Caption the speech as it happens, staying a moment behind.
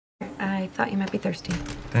thought you might be thirsty.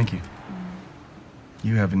 Thank you.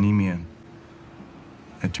 You have anemia.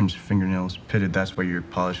 In terms of fingernails pitted, that's why your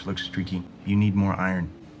polish looks streaky. You need more iron.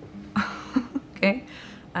 Okay.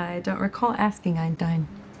 I don't recall asking Einstein.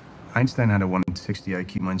 Einstein had a 160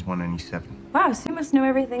 IQ, mine's 197. Wow, so you must know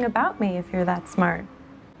everything about me if you're that smart.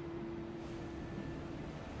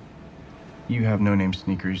 You have no-name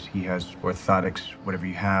sneakers. He has orthotics. Whatever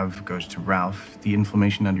you have goes to Ralph. The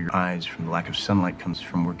inflammation under your eyes from the lack of sunlight comes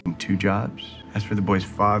from working 2 jobs. As for the boy's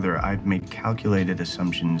father, I've made calculated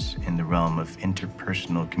assumptions in the realm of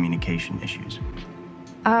interpersonal communication issues.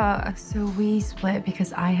 So we split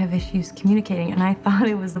because I have issues communicating, and I thought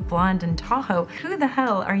it was the blonde in Tahoe. Who the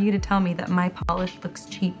hell are you to tell me that my polish looks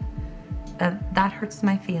cheap? That hurts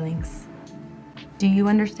my feelings. Do you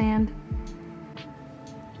understand?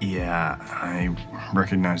 Yeah, I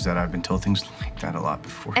recognize that. I've been told things like that a lot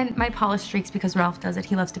before. And my polish streaks because Ralph does it.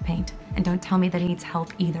 He loves to paint. And don't tell me that he needs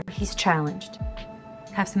help either. He's challenged.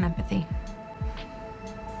 Have some empathy.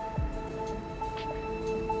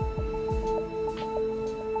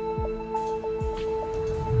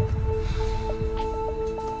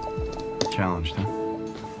 Challenged, huh?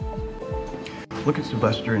 Look at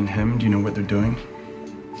Sylvester and him. Do you know what they're doing?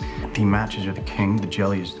 The matches are the king, the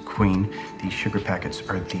jelly is the queen, the sugar packets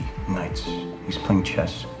are the knights. He's playing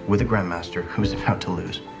chess with a grandmaster who's about to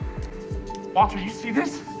lose. Walter, you see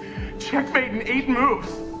this? Checkmate in 8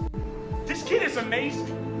 moves. This kid is amazing.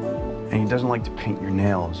 And he doesn't like to paint your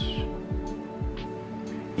nails.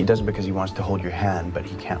 He does it because he wants to hold your hand, but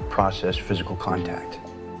he can't process physical contact.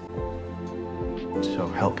 So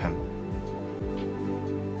help him,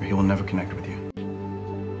 or he will never connect with you.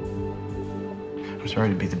 I'm sorry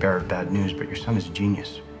to be the bearer of bad news, but your son is a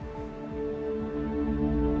genius.